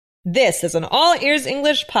This is an All Ears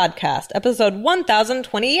English podcast, episode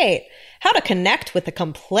 1028, How to Connect with a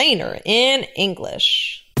Complainer in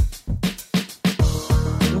English.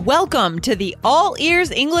 Welcome to the All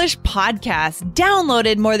Ears English podcast,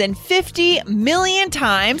 downloaded more than 50 million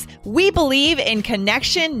times. We believe in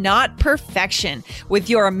connection, not perfection,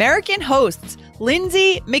 with your American hosts,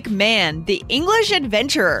 Lindsay McMahon, the English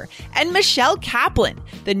adventurer, and Michelle Kaplan,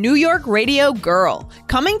 the New York radio girl,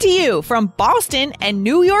 coming to you from Boston and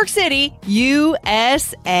New York City,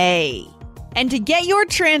 USA. And to get your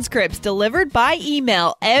transcripts delivered by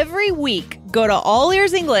email every week, go to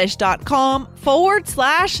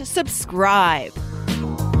allearsenglish.com/subscribe.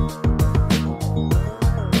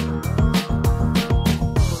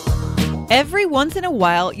 Every once in a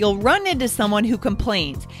while, you'll run into someone who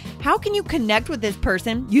complains. How can you connect with this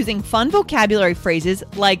person using fun vocabulary phrases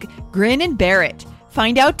like grin and bear it?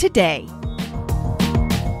 Find out today.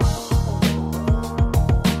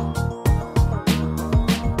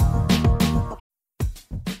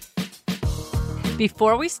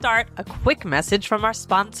 Before we start, a quick message from our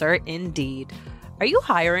sponsor, Indeed. Are you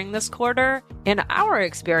hiring this quarter? In our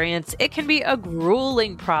experience, it can be a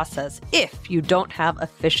grueling process if you don't have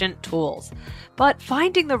efficient tools. But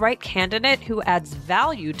finding the right candidate who adds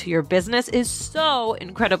value to your business is so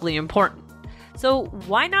incredibly important. So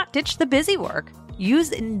why not ditch the busy work?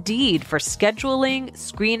 Use Indeed for scheduling,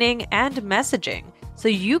 screening, and messaging so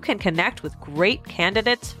you can connect with great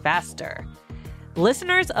candidates faster.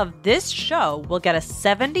 Listeners of this show will get a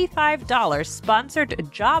 $75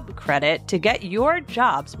 sponsored job credit to get your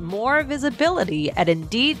jobs more visibility at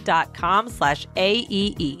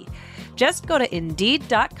Indeed.com/AEE. Just go to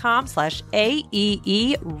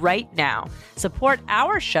Indeed.com/AEE right now. Support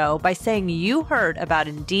our show by saying you heard about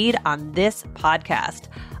Indeed on this podcast.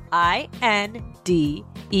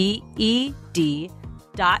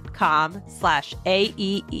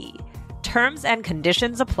 INDEED.com/AEE. Terms and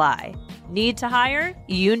conditions apply. Need to hire?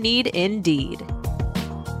 You need Indeed.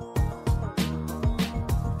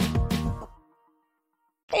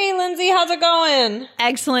 Hey, Lindsay, how's it going?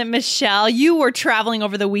 Excellent, Michelle. You were traveling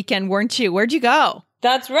over the weekend, weren't you? Where'd you go?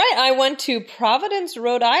 That's right. I went to Providence,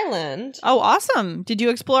 Rhode Island. Oh, awesome. Did you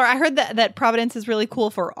explore? I heard that Providence is really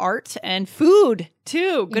cool for art and food,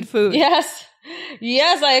 too. Good food. Yes,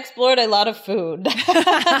 I explored a lot of food.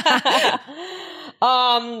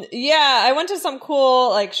 I went to some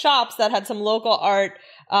cool shops that had some local art,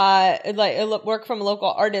 work from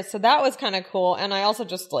local artists. So that was kind of cool. And I also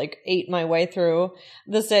just ate my way through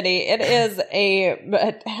the city. It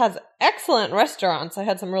has excellent restaurants. I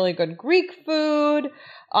had some really good Greek food.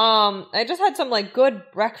 I just had some good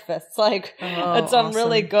breakfasts, and some awesome.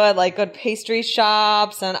 really good, good pastry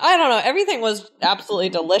shops. And I don't know, everything was absolutely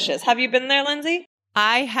delicious. Have you been there, Lindsay?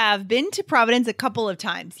 I have been to Providence a couple of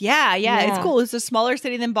times. Yeah, it's cool. It's a smaller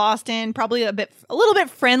city than Boston, probably a little bit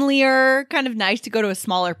friendlier, kind of nice to go to a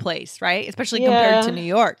smaller place, right? Especially compared to New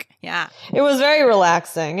York. Yeah. It was very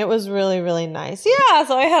relaxing. It was really, really nice. Yeah,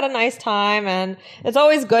 so I had a nice time, and it's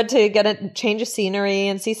always good to get a change of scenery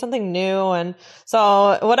and see something new. And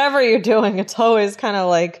so whatever you're doing, it's always kind of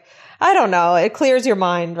I don't know, it clears your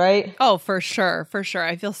mind, right? Oh, for sure. For sure.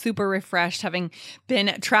 I feel super refreshed having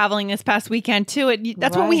been traveling this past weekend too.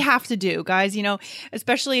 That's what we have to do, guys.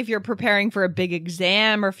 Especially if you're preparing for a big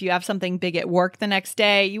exam or if you have something big at work the next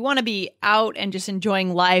day, you want to be out and just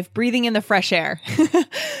enjoying life, breathing in the fresh air.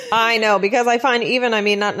 I know, because I find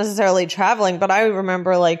not necessarily traveling, but I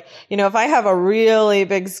remember if I have a really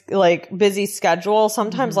big, busy schedule,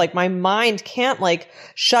 sometimes my mind can't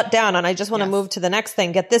shut down and I just want to move to the next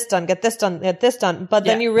thing, get this done. But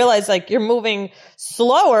then you realize you're moving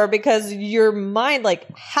slower because your mind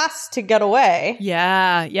has to get away.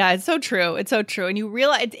 Yeah. It's so true. And you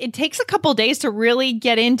realize it takes a couple days to really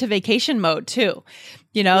get into vacation mode too.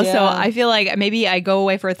 So I feel like maybe I go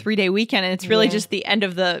away for a 3-day weekend and it's really just the end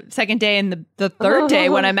of the second day and the third day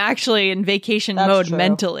when I'm actually in vacation mode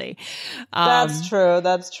mentally. That's true.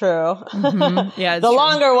 Mm-hmm. Yeah, the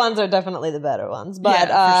longer ones are definitely the better ones, but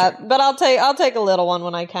but I'll take a little one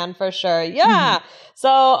when I can for sure. Yeah. Mm-hmm.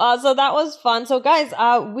 So that was fun. So guys,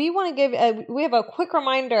 we want to give we have a quick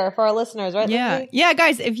reminder for our listeners, right? Yeah. Yeah,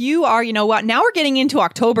 guys, if you are, now we're getting into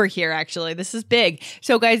October here actually. This is big.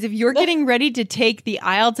 So guys, if you're getting ready to take the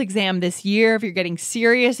IELTS exam this year, if you're getting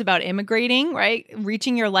serious about immigrating, right?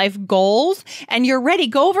 Reaching your life goals and you're ready,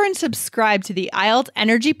 go over and subscribe to the IELTS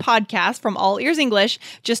Energy podcast from All Ears English.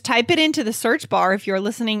 Just type it into the search bar if you're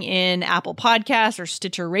listening in Apple Podcasts or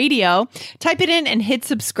Stitcher Radio. Type it in and hit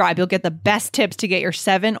subscribe. You'll get the best tips to get your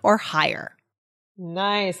 7 or higher.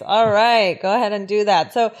 Nice. All right. Go ahead and do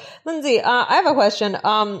that. So, Lindsay, I have a question.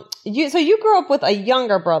 You grew up with a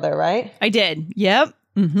younger brother, right? I did. Yep.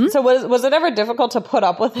 So was it ever difficult to put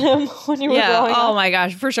up with him when you were growing up? Oh my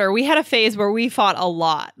gosh, for sure. We had a phase where we fought a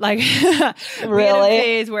lot. Like, we had a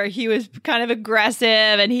phase where he was kind of aggressive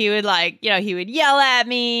and he would he would yell at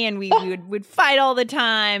me and we would fight all the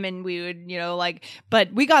time and we would,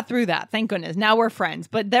 but we got through that. Thank goodness. Now we're friends.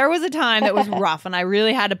 But there was a time that was rough and I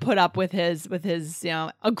really had to put up with his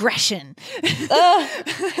aggression.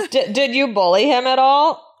 Did you bully him at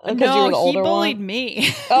all? No, he bullied me.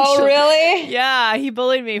 Oh, really? Yeah, he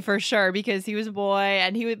bullied me for sure because he was a boy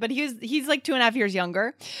and he's like 2.5 years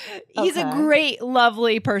younger. He's a great,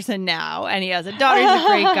 lovely person now and he has a daughter. He's a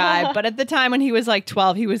great guy. But at the time when he was like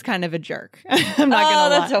 12, he was kind of a jerk. I'm not gonna lie.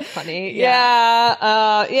 That's so funny. Yeah.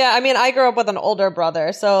 I mean, I grew up with an older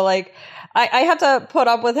brother, so like I had to put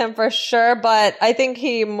up with him for sure, but I think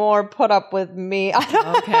he more put up with me.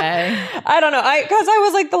 Okay. I don't know. Because I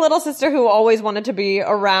was like the little sister who always wanted to be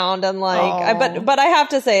around and like, but I have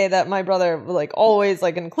to say that my brother like always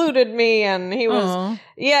like included me and he was,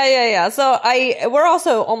 yeah. So we're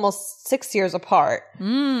also almost 6 years apart.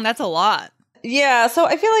 That's a lot. Yeah, so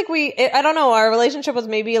I feel like I don't know, our relationship was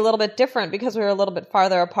maybe a little bit different because we were a little bit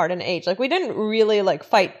farther apart in age. Like we didn't really like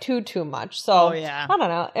fight too much. So I don't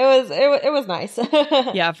know. It was nice.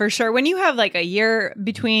 Yeah, for sure. When you have like a year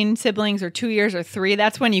between siblings or 2 years or 3,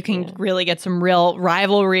 that's when you can really get some real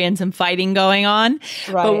rivalry and some fighting going on.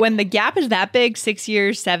 Right. But when the gap is that big, 6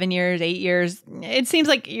 years, 7 years, 8 years, it seems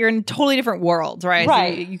like you're in totally different worlds, right?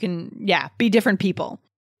 Right. So you can, be different people.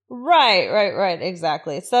 Right.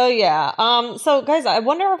 Exactly. So yeah. So guys, I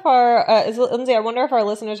wonder if Lindsay, I wonder if our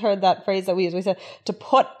listeners heard that phrase that we used. We said to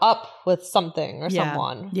put up with something or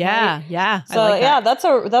someone. Yeah. Right? Yeah. So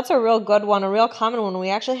that's a real good one, a real common one. We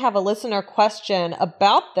actually have a listener question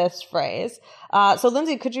about this phrase. So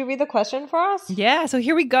Lindsay, could you read the question for us? Yeah, so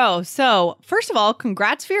here we go. So first of all,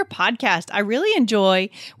 congrats for your podcast. I really enjoy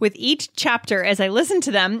with each chapter as I listen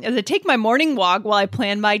to them, as I take my morning walk while I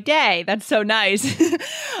plan my day. That's so nice.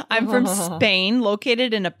 I'm from Spain,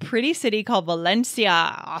 located in a pretty city called Valencia.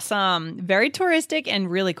 Awesome. Very touristic and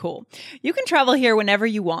really cool. You can travel here whenever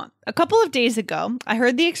you want. A couple of days ago, I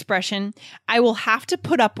heard the expression, I will have to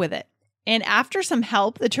put up with it. And after some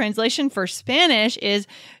help, the translation for Spanish is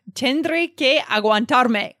tendré que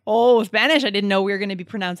aguantarme. Oh, Spanish. I didn't know we were going to be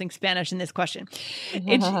pronouncing Spanish in this question.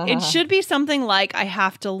 It should be something like I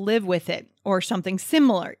have to live with it or something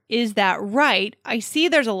similar. Is that right? I see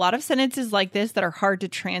there's a lot of sentences like this that are hard to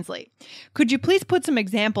translate. Could you please put some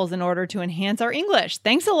examples in order to enhance our English?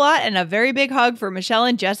 Thanks a lot and a very big hug for Michelle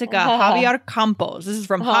and Jessica. Javier Campos. This is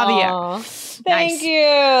from Javier. Thank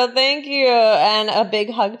you. And a big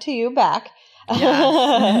hug to you back.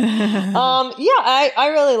 Yes. I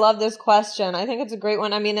really love this question. I think it's a great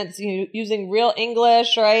one. I mean, it's using real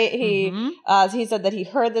English, right? He said that he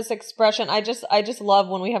heard this expression. I just love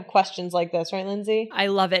when we have questions like this, right, Lindsay? I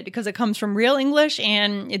love it because it comes from real English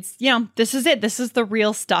and it's, this is it. This is the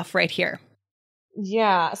real stuff right here.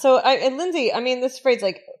 Yeah. So, and Lindsay, I mean, this phrase,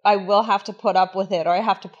 like, I will have to put up with it or I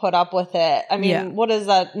have to put up with it. I mean, what does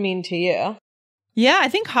that mean to you? Yeah, I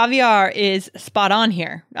think Javier is spot on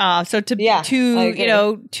here. So to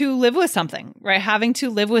live with something, right? Having to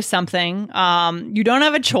live with something, you don't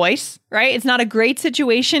have a choice, right? It's not a great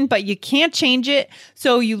situation, but you can't change it.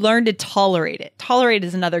 So you learn to tolerate it. Tolerate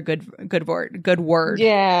is another good word.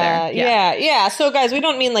 Yeah. So guys, we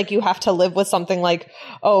don't mean like you have to live with something like,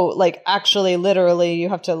 actually, literally, you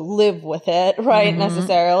have to live with it, right?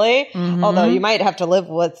 Necessarily. Although you might have to live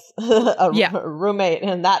with a roommate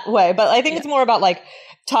in that way. But I think it's more about like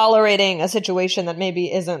tolerating a situation that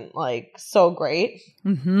maybe isn't like so great.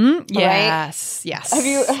 Yes.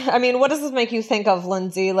 What does this make you think of,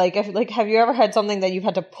 Lindsay? Have you ever had something that you've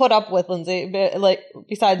had to put up with, Lindsay, like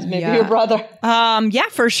besides maybe your brother? Yeah,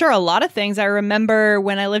 for sure. A lot of things. I remember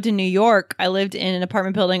when I lived in New York, I lived in an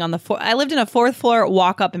apartment building I lived in a 4th floor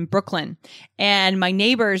walk up in Brooklyn, and my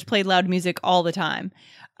neighbors played loud music all the time.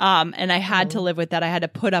 And I had to live with that. I had to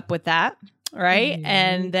put up with that. Right.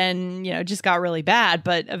 And then, it just got really bad.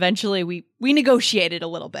 But eventually we negotiated a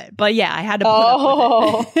little bit. But yeah, I had to put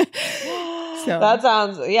up with it. So that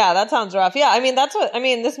sounds rough. Yeah. I mean,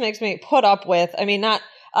 this makes me put up with,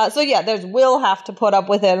 there's will have to put up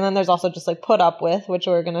with it. And then there's also just like put up with, which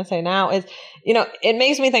we're going to say now is, it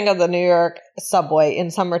makes me think of the New York subway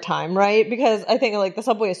in summertime, right? Because I think like the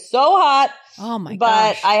subway is so hot. Oh my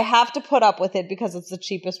gosh. But I have to put up with it because it's the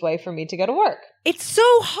cheapest way for me to go to work. It's so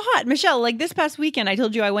hot. Michelle, like this past weekend, I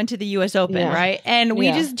told you I went to the US Open, right? And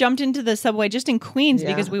we just jumped into the subway just in Queens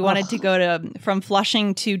because we wanted to go from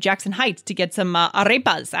Flushing to Jackson Heights to get some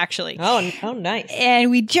arepas, actually. Oh, nice.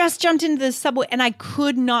 And we just jumped into the subway and I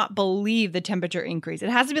could not believe the temperature increase. It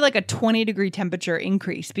has to be like a 20-degree temperature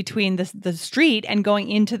increase between the street and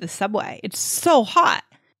going into the subway. It's so hot.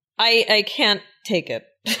 I can't take it.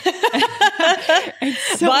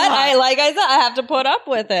 It's so but hot. like I said, I have to put up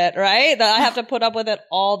with it, right? That I have to put up with it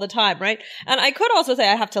all the time, right? And I could also say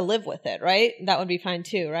I have to live with it, right? That would be fine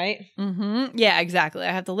too, right? Mm-hmm. Yeah, exactly.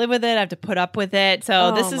 I have to live with it. I have to put up with it.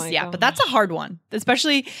 So this is, but that's a hard one,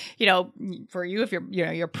 especially, for you, if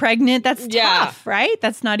you're pregnant, that's tough, right?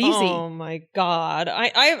 That's not easy. Oh my God.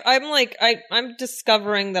 I'm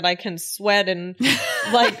discovering that I can sweat and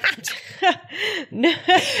like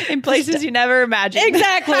in places you never imagined.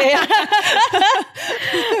 Exactly.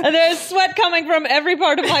 There's sweat coming from every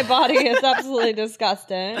part of my body. It's absolutely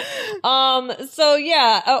disgusting. So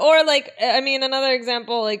yeah, or like, I mean, another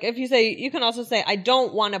example, like if you can also say, I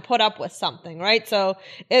don't want to put up with something, right? So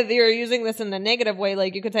if you're using this in the negative way,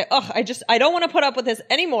 like you could say, I don't want to put up with this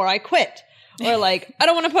anymore. I quit. Or like, I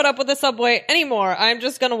don't want to put up with the subway anymore. I'm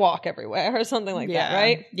just going to walk everywhere or something like that,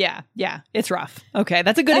 right? Yeah. It's rough. Okay.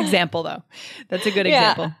 That's a good example though. That's a good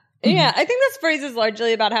example. Yeah, I think this phrase is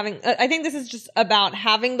largely about I think this is just about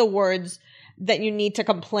having the words that you need to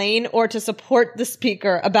complain or to support the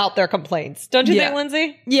speaker about their complaints. Don't you think,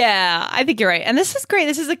 Lindsay? Yeah, I think you're right. And this is great.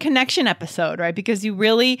 This is a connection episode, right? Because you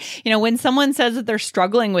really, when someone says that they're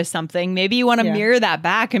struggling with something, maybe you want to mirror that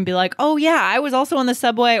back and be like, oh yeah, I was also on the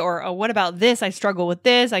subway, or oh, what about this? I struggle with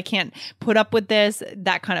this. I can't put up with this,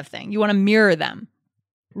 that kind of thing. You want to mirror them.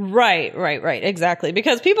 Right. Exactly.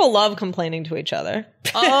 Because people love complaining to each other.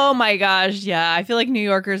 Oh my gosh. Yeah. I feel like New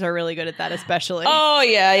Yorkers are really good at that, especially. Oh,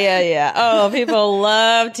 yeah. Oh, people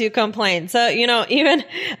love to complain. So,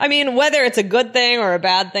 whether it's a good thing or a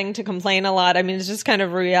bad thing to complain a lot, I mean, it's just kind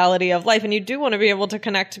of a reality of life. And you do want to be able to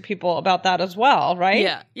connect to people about that as well, right?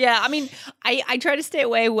 Yeah. Yeah. I mean, I try to stay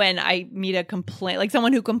away when I meet a complaint, like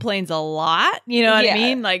someone who complains a lot. You know what I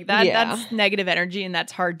mean? Like that's negative energy and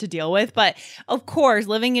that's hard to deal with. But of course,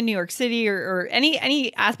 living in New York City or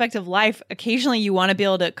any aspect of life, occasionally you want to be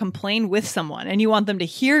able to complain with someone and you want them to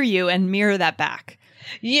hear you and mirror that back.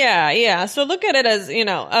 Yeah. So look at it as,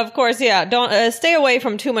 of course, don't stay away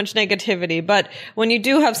from too much negativity. But when you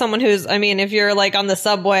do have someone who's, if you're like on the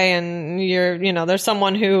subway and you're, there's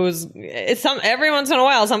someone every once in a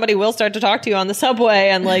while, somebody will start to talk to you on the subway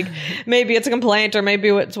and like, maybe it's a complaint or maybe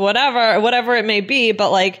it's whatever it may be.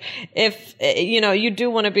 But like, if, you do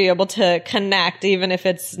want to be able to connect, even if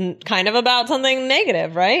it's kind of about something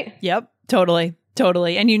negative, right? Yep.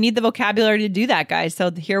 Totally. And you need the vocabulary to do that, guys.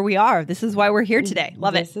 So here we are. This is why we're here today.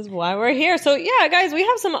 Love it. This is why we're here. So yeah, guys, we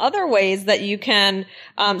have some other ways that you can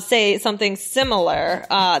say something similar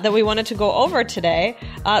that we wanted to go over today.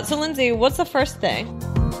 So Lindsay, what's the first thing?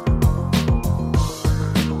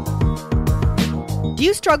 Do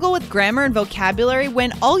you struggle with grammar and vocabulary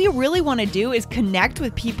when all you really want to do is connect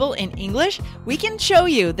with people in English? We can show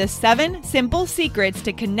you the 7 simple secrets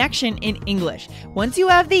to connection in English. Once you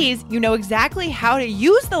have these, you know exactly how to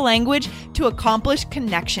use the language to accomplish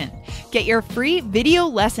connection. Get your free video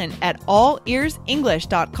lesson at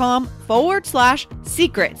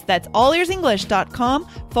allearsenglish.com/secrets. That's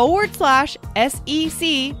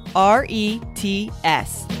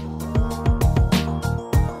allearsenglish.com/secrets.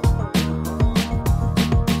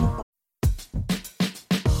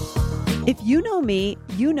 If you know me,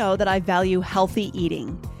 you know that I value healthy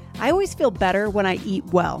eating. I always feel better when I eat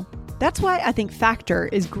well. That's why I think Factor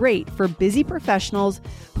is great for busy professionals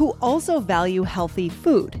who also value healthy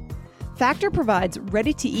food. Factor provides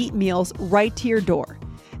ready-to-eat meals right to your door.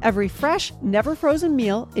 Every fresh, never frozen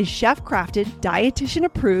meal is chef-crafted, dietitian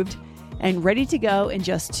approved, and ready to go in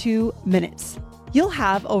just 2 minutes. You'll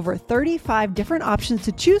have over 35 different options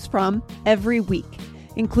to choose from every week,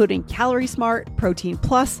 including Calorie Smart, Protein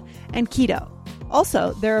Plus, and Keto.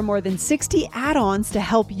 Also, there are more than 60 add-ons to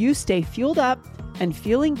help you stay fueled up and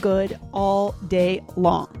feeling good all day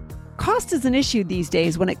long. Cost is an issue these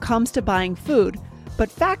days when it comes to buying food, but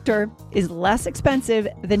Factor is less expensive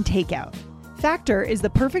than takeout. Factor is the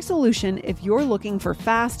perfect solution if you're looking for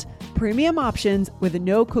fast, premium options with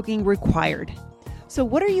no cooking required. So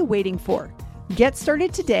what are you waiting for? Get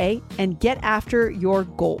started today and get after your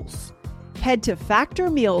goals. Head to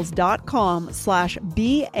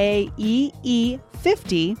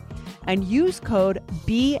factormeals.com/BAEE50 and use code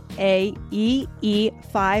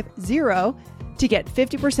BAEE50 to get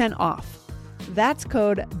 50% off. That's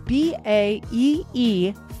code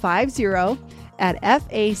BAEE50 at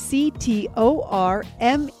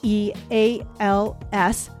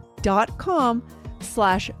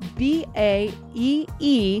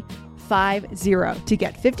to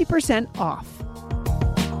get 50% off.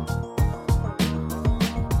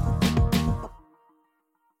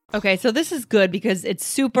 Okay, so this is good because it's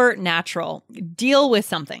super natural. Deal with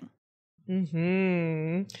something.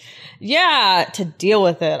 Yeah, to deal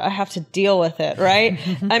with it. I have to deal with it, right?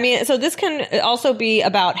 I mean, so this can also be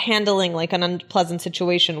about handling like an unpleasant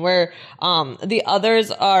situation where the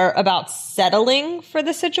others are about settling for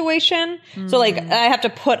the situation. So like I have to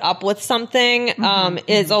put up with something.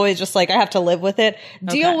 It's always just like I have to live with it.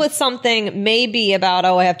 Deal with something may be about,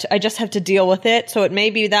 I just have to deal with it. So it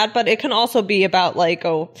may be that, but it can also be about like,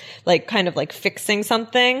 kind of like fixing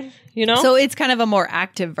something. You know? So it's kind of a more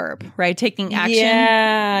active verb, right? Taking action.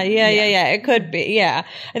 Yeah. It could be. Yeah.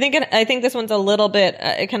 I think this one's a little bit,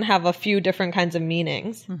 it can have a few different kinds of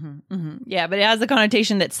meanings. Yeah, but it has the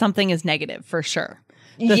connotation that something is negative for sure.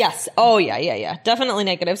 Yes. Oh, yeah. Definitely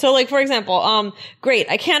negative. So like, for example, great.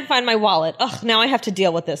 I can't find my wallet. Ugh, now I have to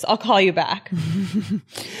deal with this. I'll call you back.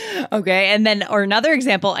 Okay. And then, or another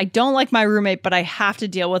example, I don't like my roommate, but I have to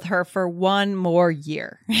deal with her for one more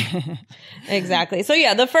year. Exactly. So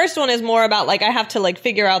yeah, the first one is more about like, I have to like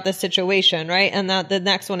figure out this situation, right? And the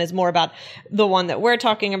next one is more about the one that we're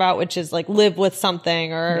talking about, which is like live with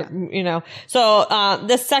something or, you know. So,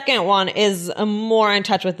 the second one is more in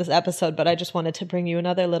touch with this episode, but I just wanted to bring you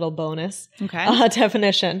another little bonus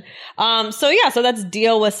definition. So that's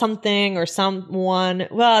deal with something or someone.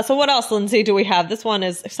 Well, so what else, Lindsay, do we have? This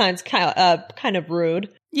one sounds kind of rude.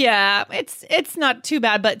 Yeah, it's not too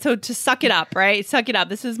bad, but so to suck it up, right? Suck it up.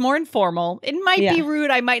 This is more informal. It might be rude.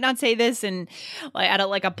 I might not say this in at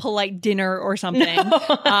a polite dinner or something.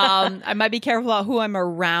 I might be careful about who I'm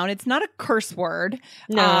around. It's not a curse word,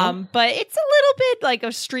 but it's a little bit like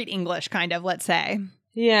a street English kind of, let's say.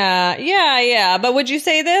 Yeah. But would you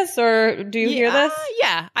say this or do you hear this?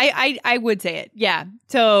 Yeah, I would say it. Yeah.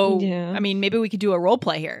 So, I mean, maybe we could do a role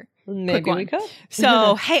play here. Maybe we could.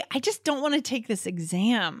 So, hey, I just don't want to take this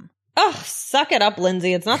exam. Oh, suck it up,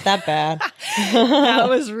 Lindsay. It's not that bad. That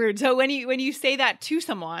was rude. So when you say that to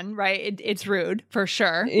someone, right, it's rude for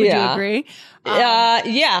sure. Would you agree?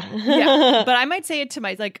 Yeah. But I might say it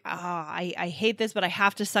to I hate this, but I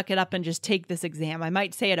have to suck it up and just take this exam. I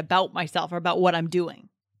might say it about myself or about what I'm doing.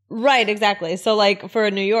 Right, exactly. So like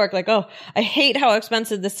for New York, like, oh, I hate how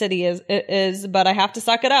expensive the city is, but I have to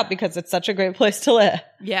suck it up because it's such a great place to live.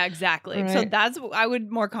 Yeah, exactly. Right. So I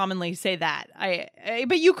would more commonly say that.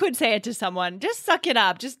 But you could say it to someone, just suck it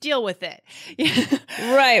up, just deal with it.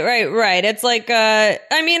 Right. It's like,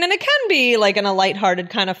 I mean, and it can be like in a lighthearted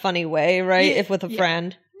kind of funny way, right? If with a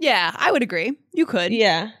friend. Yeah, I would agree. You could.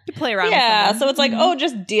 Yeah. You play around with someone. So it's like, oh,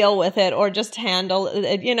 just deal with it or just handle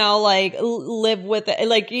it, you know, like live with it.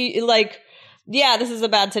 This is a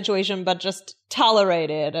bad situation, but just tolerate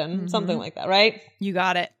it and something like that, right? You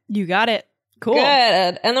got it. Cool. Good.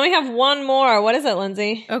 And then we have one more. What is it,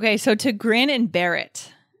 Lindsay? Okay, so to grin and bear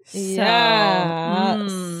it.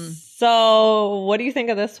 So what do you think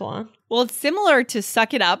of this one? Well, it's similar to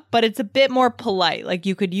suck it up, but it's a bit more polite. Like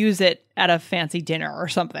you could use it at a fancy dinner or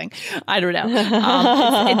something. I don't know.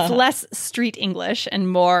 It's less street English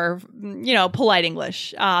and more, polite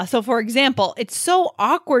English. So for example, it's so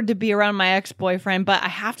awkward to be around my ex-boyfriend, but I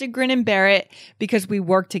have to grin and bear it because we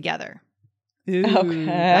work together. Ooh,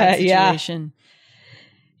 bad situation.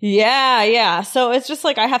 Yeah. So it's just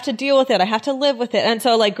like, I have to deal with it. I have to live with it. And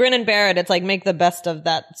so like grin and bear it, it's like make the best of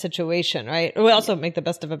that situation, right? We also make the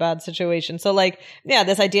best of a bad situation. So like,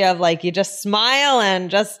 this idea of like, you just smile and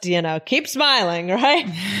just, keep smiling, right?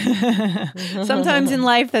 Sometimes in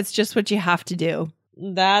life, that's just what you have to do.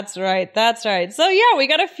 That's right. So yeah, we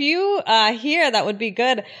got a few here that would be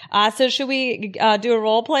good. So should we do a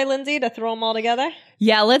role play, Lindsay, to throw them all together?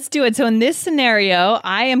 Yeah, let's do it. So in this scenario,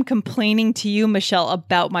 I am complaining to you, Michelle,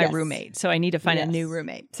 about my roommate. So I need to find a new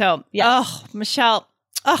roommate. So, Michelle,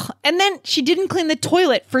 and then she didn't clean the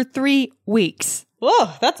toilet for 3 weeks.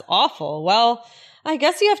 Oh, that's awful. Well, I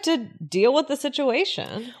guess you have to deal with the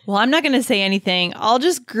situation. Well, I'm not going to say anything. I'll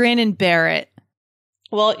just grin and bear it.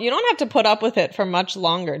 Well, you don't have to put up with it for much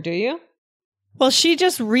longer, do you? Well, she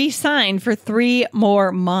just re-signed for 3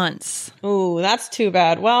 more months. Ooh, that's too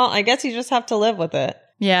bad. Well, I guess you just have to live with it.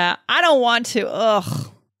 Yeah, I don't want to.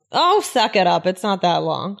 Ugh. Oh, suck it up. It's not that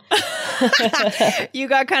long. You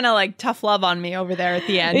got kind of like tough love on me over there at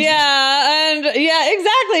the end.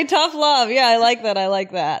 Exactly. Tough love. Yeah, I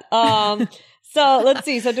like that. So let's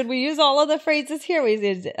see. So did we use all of the phrases here?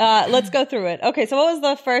 Let's go through it. Okay. So what was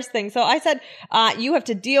the first thing? So I said, you have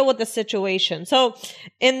to deal with the situation. So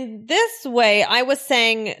in this way, I was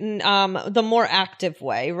saying, the more active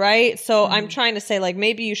way, right? So I'm trying to say like,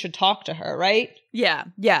 maybe you should talk to her, right? Yeah,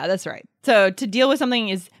 that's right. So to deal with something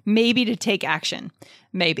is maybe to take action.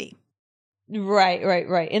 Maybe.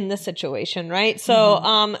 Right. In this situation, right? So,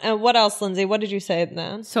 and what else, Lindsay? What did you say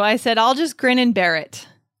then? So I said, I'll just grin and bear it.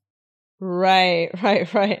 Right.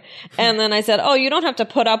 And then I said, oh, you don't have to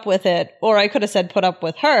put up with it. Or I could have said put up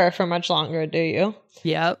with her for much longer, do you?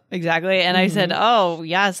 Yep, exactly. And I said, oh,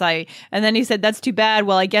 yes, and then he said, that's too bad.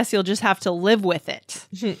 Well, I guess you'll just have to live with it.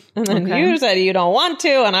 And then you said you don't want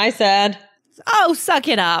to. And I said, oh, suck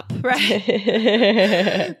it up.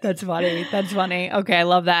 Right. That's funny. Okay. I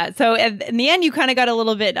love that. So in the end, you kind of got a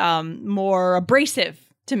little bit more abrasive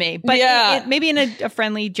to me, but maybe in a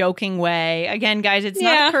friendly, joking way. Again, guys, it's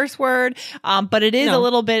not a curse word, but it is a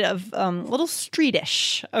little bit of little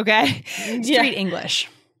streetish. Okay. Street English.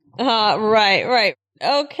 Right.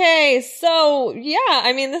 Okay. So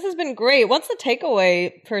I mean, this has been great. What's the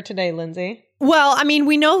takeaway for today, Lindsay? Well, I mean,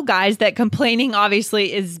 we know, guys, that complaining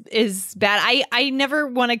obviously is bad. I never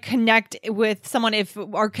want to connect with someone if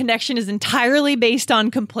our connection is entirely based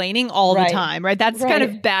on complaining all the time, right? That's kind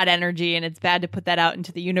of bad energy, and it's bad to put that out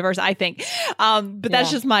into the universe, I think. But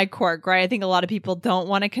that's just my quirk, right? I think a lot of people don't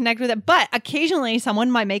want to connect with it. But occasionally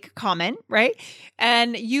someone might make a comment, right?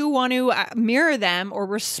 And you want to mirror them or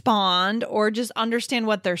respond or just understand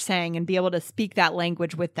what they're saying and be able to speak that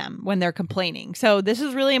language with them when they're complaining. So this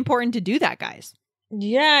is really important to do that, guys.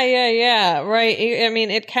 Yeah. Right. I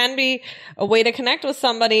mean, it can be a way to connect with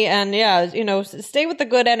somebody and stay with the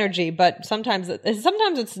good energy, but sometimes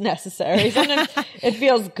it's necessary. Sometimes it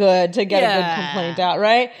feels good to get a good complaint out.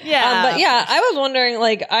 Right. Yeah. But I was wondering,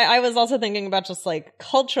 like, I was also thinking about just like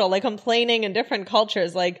cultural, like complaining in different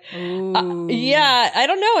cultures. Like, I don't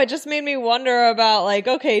know. It just made me wonder about like,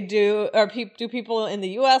 okay, do people in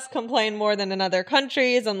the US complain more than in other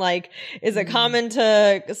countries? And like, is it common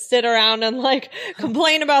to sit around and like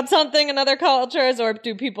complain about something in other cultures, or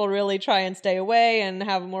do people really try and stay away and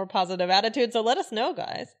have a more positive attitude? So let us know,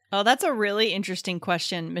 guys. Oh, that's a really interesting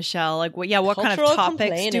question, Michelle. Like, what kind of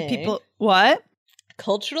topics do people,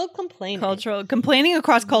 Cultural complaining. Cultural complaining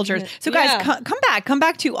across cultures. So guys, come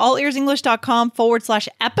back to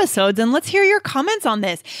allearsenglish.com/episodes and let's hear your comments on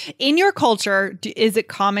this. In your culture, is it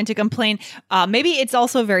common to complain? Maybe it's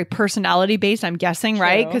also very personality based, I'm guessing,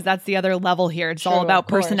 right? Because that's the other level here. It's all about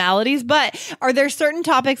personalities. But are there certain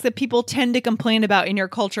topics that people tend to complain about in your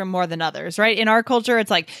culture more than others, right? In our culture, it's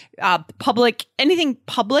like anything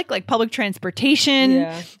public, like public transportation,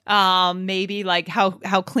 maybe like how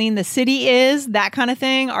clean the city is, that kind of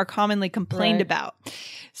thing are commonly complained about.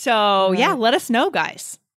 So let us know,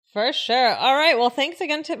 guys. For sure. All right. Well, thanks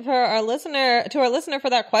again to our listener for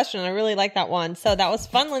that question. I really like that one. So that was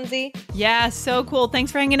fun, Lindsay. Yeah, so cool. Thanks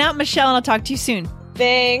for hanging out, Michelle, and I'll talk to you soon.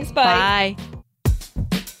 Thanks. Bye. Bye.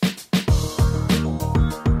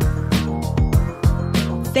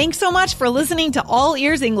 Thanks so much for listening to All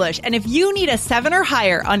Ears English. And if you need a 7 or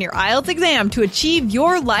higher on your IELTS exam to achieve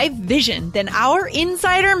your life vision, then our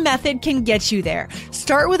Insider Method can get you there.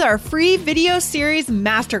 Start with our free video series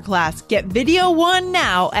masterclass. Get video 1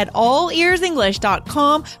 now at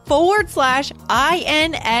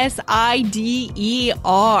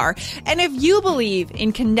allearsenglish.com/INSIDER. And if you believe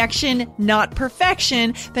in connection, not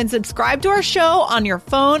perfection, then subscribe to our show on your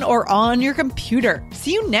phone or on your computer.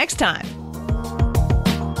 See you next time.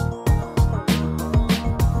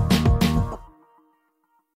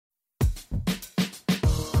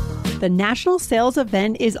 The national sales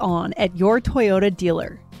event is on at your Toyota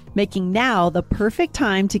dealer, making now the perfect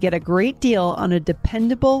time to get a great deal on a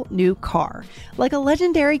dependable new car, like a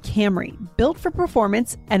legendary Camry, built for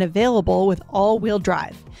performance and available with all-wheel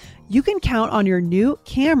drive. You can count on your new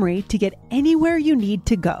Camry to get anywhere you need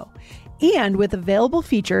to go. And with available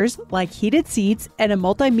features like heated seats and a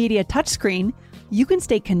multimedia touchscreen, you can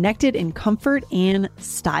stay connected in comfort and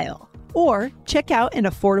style. Or check out an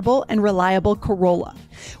affordable and reliable Corolla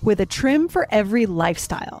with a trim for every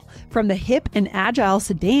lifestyle. From the hip and agile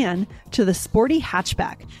sedan to the sporty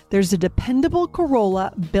hatchback, there's a dependable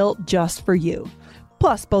Corolla built just for you.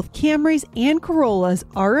 Plus, both Camrys and Corollas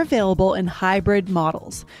are available in hybrid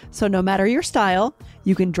models. So no matter your style,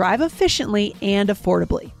 you can drive efficiently and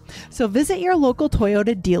affordably. So visit your local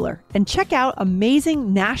Toyota dealer and check out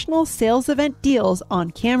amazing national sales event deals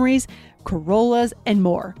on Camrys, Corollas, and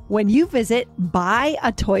more when you visit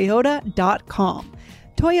buyatoyota.com.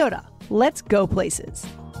 Toyota, let's go places.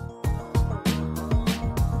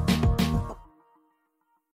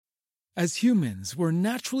 As humans, we're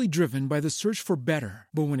naturally driven by the search for better.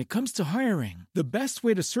 But when it comes to hiring, the best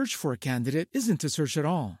way to search for a candidate isn't to search at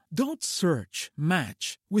all. Don't search,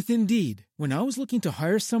 match with Indeed. When I was looking to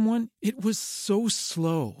hire someone, it was so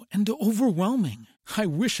slow and overwhelming. I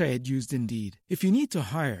wish I had used Indeed. If you need to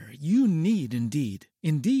hire, you need Indeed.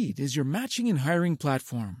 Indeed is your matching and hiring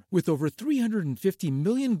platform with over 350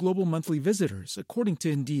 million global monthly visitors, according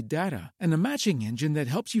to Indeed data, and a matching engine that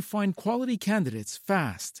helps you find quality candidates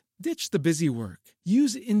fast. Ditch the busy work.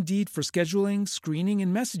 Use Indeed for scheduling, screening,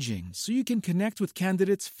 and messaging so you can connect with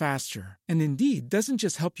candidates faster. And Indeed doesn't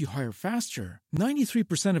just help you hire faster.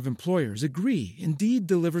 93% of employers agree Indeed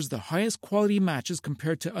delivers the highest quality matches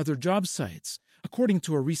compared to other job sites, according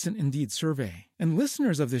to a recent Indeed survey. And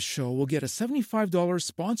listeners of this show will get a $75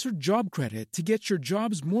 sponsored job credit to get your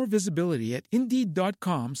jobs more visibility at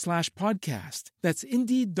Indeed.com/podcast. That's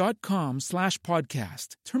Indeed.com/podcast.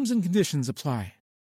 Terms and conditions apply.